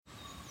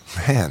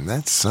Man,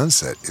 that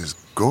sunset is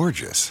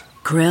gorgeous.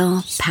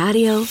 Grill,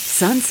 patio,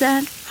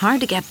 sunset.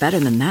 Hard to get better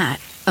than that.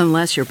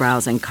 Unless you're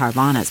browsing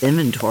Carvana's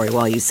inventory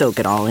while you soak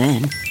it all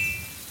in.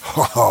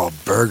 Oh,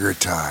 burger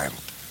time.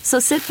 So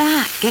sit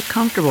back, get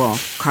comfortable.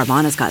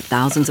 Carvana's got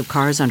thousands of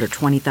cars under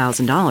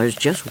 $20,000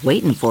 just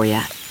waiting for you.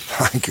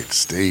 I could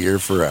stay here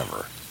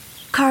forever.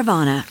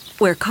 Carvana,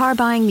 where car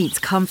buying meets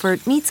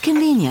comfort meets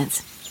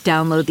convenience.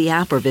 Download the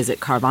app or visit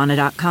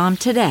Carvana.com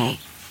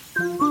today.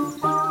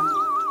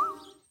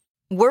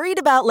 Worried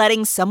about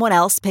letting someone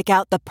else pick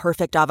out the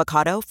perfect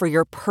avocado for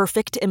your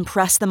perfect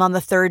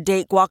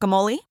impress-them-on-the-third-date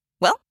guacamole?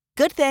 Well,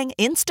 good thing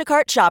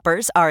Instacart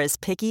shoppers are as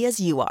picky as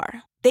you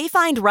are. They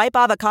find ripe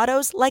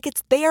avocados like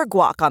it's their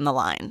guac on the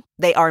line.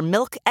 They are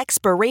milk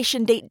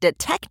expiration date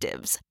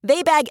detectives.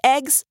 They bag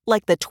eggs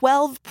like the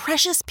 12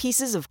 precious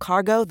pieces of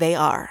cargo they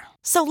are.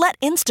 So let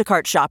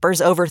Instacart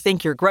shoppers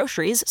overthink your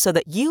groceries so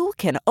that you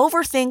can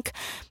overthink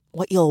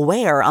what you'll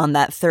wear on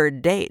that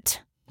third date.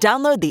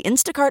 Download the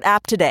Instacart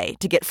app today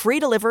to get free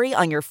delivery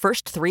on your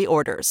first 3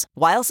 orders,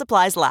 while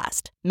supplies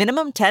last.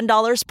 Minimum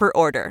 $10 per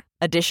order.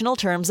 Additional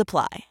terms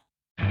apply.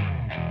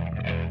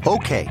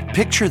 Okay,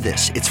 picture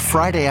this. It's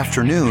Friday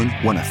afternoon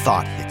when a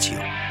thought hits you.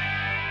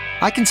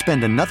 I can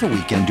spend another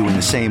weekend doing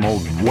the same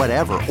old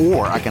whatever,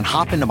 or I can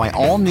hop into my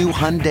all-new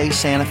Hyundai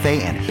Santa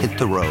Fe and hit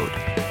the road.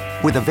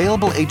 With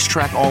available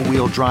H-Track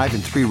all-wheel drive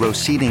and 3-row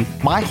seating,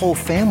 my whole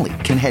family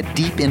can head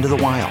deep into the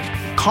wild.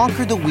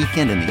 Conquer the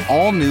weekend in the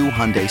all-new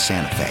Hyundai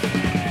Santa Fe.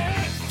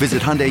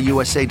 Visit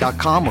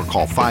HyundaiUSA.com or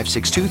call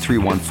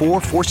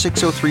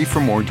 562-314-4603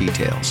 for more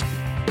details.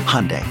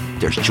 Hyundai,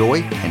 there's joy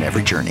in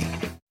every journey.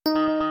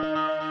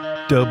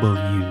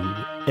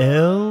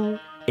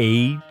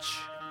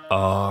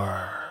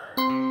 WLHR.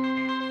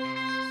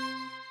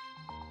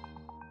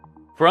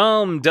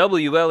 From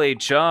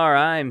WLHR,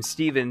 I'm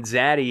Steven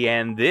Zaddy,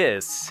 and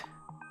this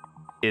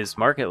is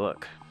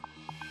MarketLook.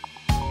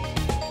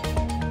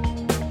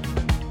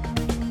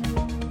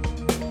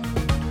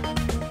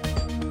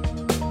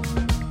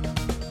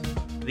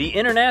 The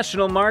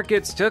international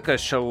markets took a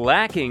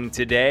shellacking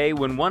today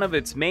when one of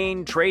its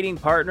main trading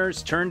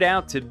partners turned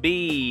out to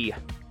be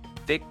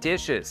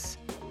fictitious.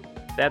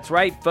 That's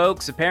right,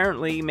 folks.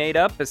 Apparently,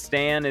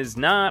 Made-Up-istan is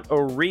not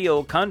a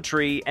real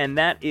country, and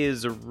that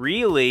is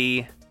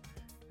really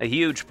a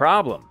huge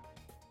problem.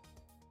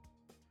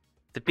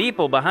 The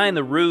people behind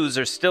the ruse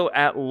are still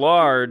at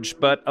large,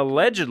 but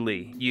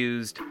allegedly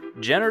used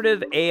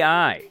generative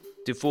AI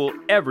to fool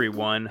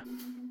everyone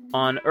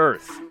on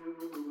Earth.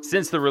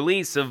 Since the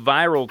release of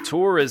viral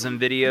tourism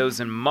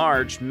videos in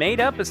March,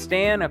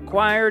 Made-Up-istan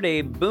acquired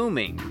a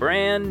booming,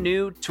 brand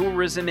new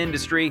tourism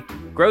industry,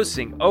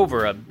 grossing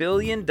over $1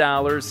 billion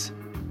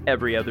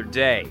every other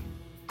day.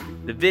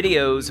 The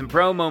videos and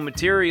promo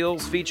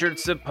materials featured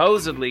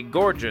supposedly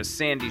gorgeous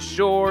sandy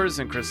shores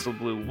and crystal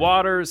blue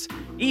waters,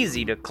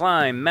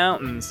 easy-to-climb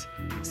mountains,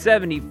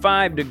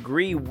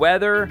 75-degree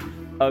weather,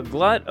 a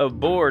glut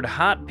of bored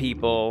hot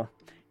people,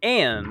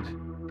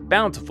 and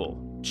bountiful,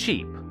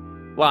 cheap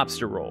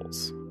lobster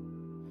rolls.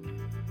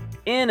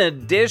 In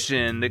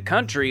addition, the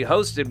country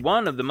hosted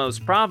one of the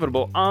most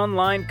profitable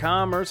online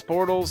commerce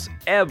portals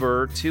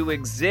ever to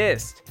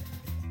exist.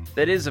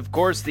 That is, of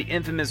course, the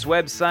infamous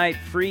website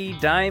Free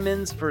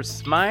Diamonds for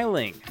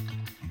Smiling,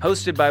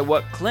 hosted by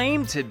what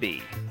claimed to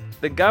be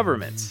the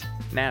government's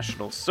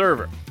national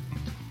server.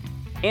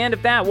 And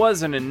if that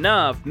wasn't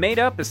enough,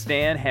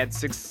 Made-Up-istan had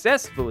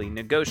successfully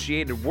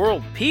negotiated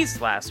world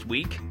peace last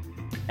week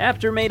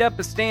after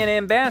Made-Up-istan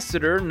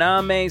ambassador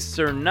Name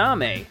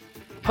Surname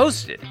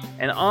hosted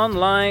an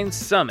online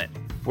summit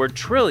where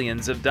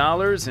trillions of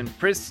dollars in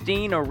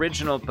pristine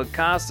original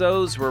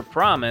Picassos were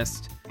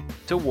promised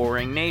to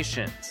warring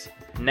nations.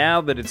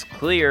 Now that it's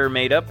clear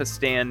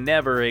Made-Up-istan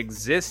never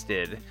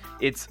existed,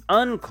 it's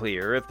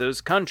unclear if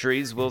those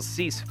countries will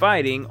cease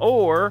fighting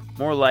or,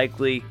 more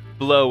likely,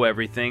 blow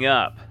everything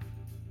up.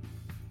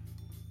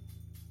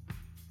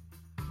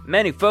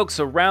 Many folks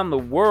around the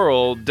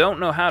world don't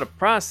know how to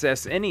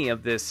process any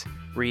of this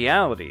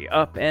reality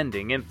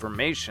upending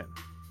information.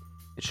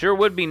 It sure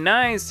would be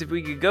nice if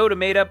we could go to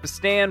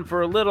Made-Up-istan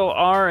for a little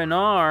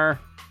R&R,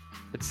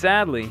 but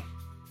sadly,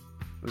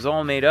 it was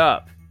all made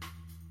up.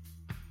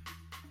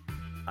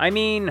 I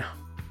mean,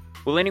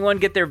 will anyone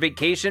get their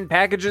vacation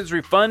packages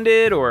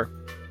refunded or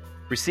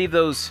receive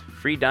those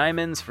free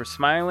diamonds for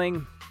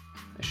smiling?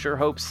 I sure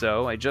hope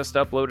so. I just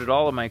uploaded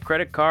all of my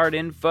credit card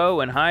info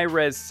and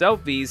high-res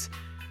selfies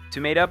to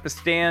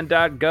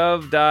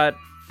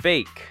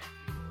madeupistan.gov.fake.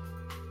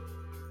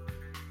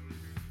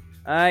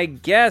 I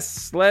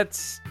guess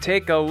let's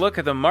take a look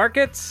at the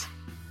markets.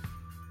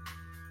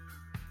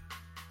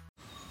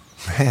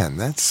 Man,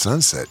 that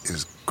sunset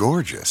is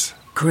gorgeous.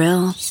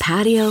 Grill,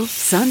 patio,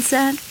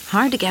 sunset.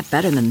 Hard to get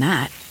better than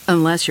that.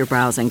 Unless you're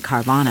browsing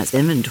Carvana's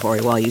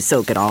inventory while you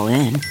soak it all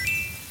in.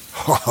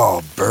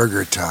 Oh,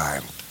 burger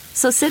time.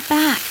 So sit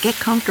back, get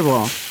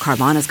comfortable.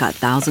 Carvana's got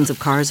thousands of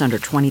cars under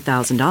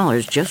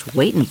 $20,000 just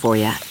waiting for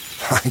you.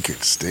 I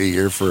could stay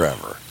here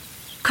forever.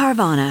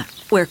 Carvana,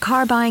 where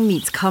car buying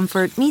meets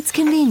comfort meets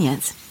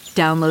convenience.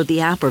 Download the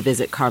app or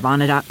visit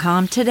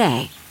Carvana.com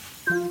today.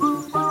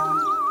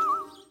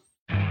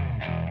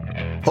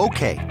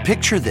 Okay,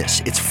 picture this.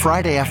 It's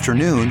Friday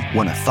afternoon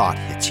when a thought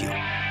hits you.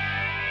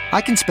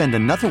 I can spend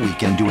another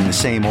weekend doing the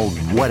same old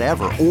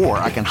whatever, or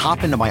I can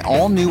hop into my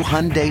all-new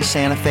Hyundai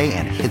Santa Fe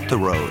and hit the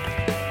road.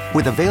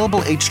 With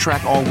available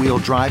H-Track all-wheel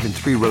drive and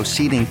 3-row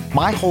seating,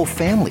 my whole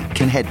family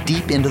can head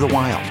deep into the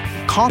wild.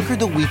 Conquer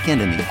the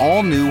weekend in the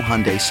all-new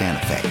Hyundai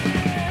Santa Fe.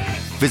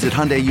 Visit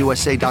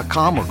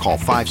HyundaiUSA.com or call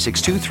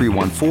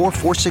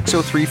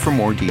 562-314-4603 for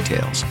more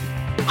details.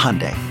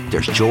 Hyundai,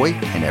 there's joy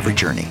in every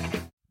journey.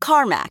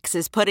 CarMax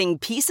is putting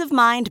peace of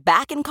mind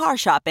back in car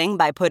shopping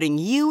by putting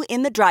you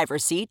in the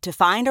driver's seat to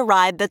find a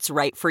ride that's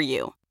right for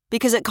you.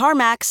 Because at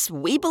CarMax,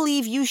 we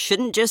believe you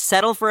shouldn't just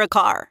settle for a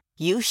car.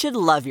 You should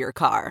love your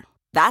car.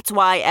 That's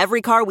why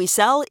every car we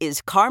sell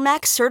is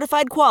CarMax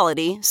certified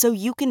quality, so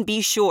you can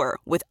be sure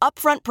with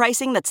upfront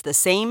pricing that's the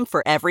same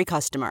for every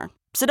customer.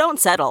 So don't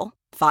settle.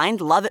 Find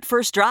love at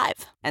first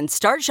drive and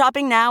start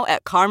shopping now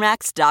at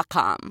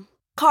CarMax.com.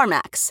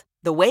 CarMax,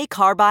 the way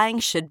car buying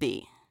should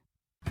be.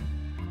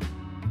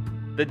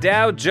 The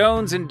Dow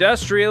Jones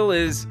Industrial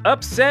is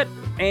upset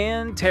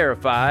and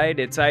terrified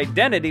its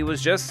identity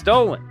was just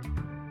stolen.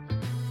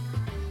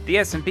 The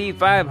S&P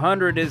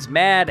 500 is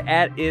mad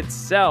at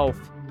itself.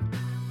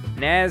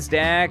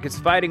 NASDAQ is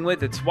fighting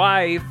with its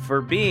wife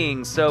for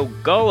being so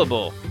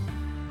gullible.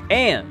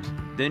 And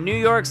the New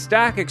York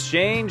Stock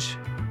Exchange,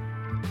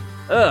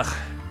 ugh.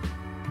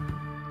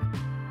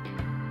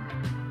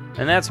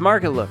 And that's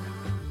MarketLook.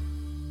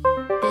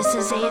 This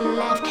is a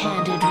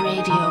left-handed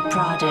radio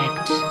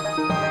product.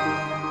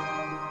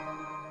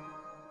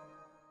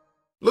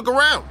 Look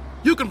around.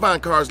 You can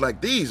find cars like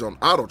these on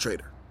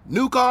AutoTrader.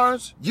 New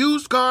cars,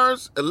 used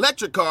cars,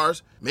 electric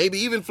cars, maybe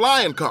even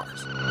flying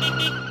cars.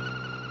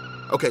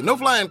 Okay, no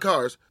flying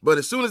cars, but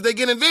as soon as they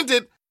get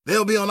invented,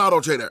 they'll be on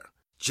AutoTrader.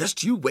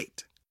 Just you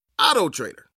wait. AutoTrader.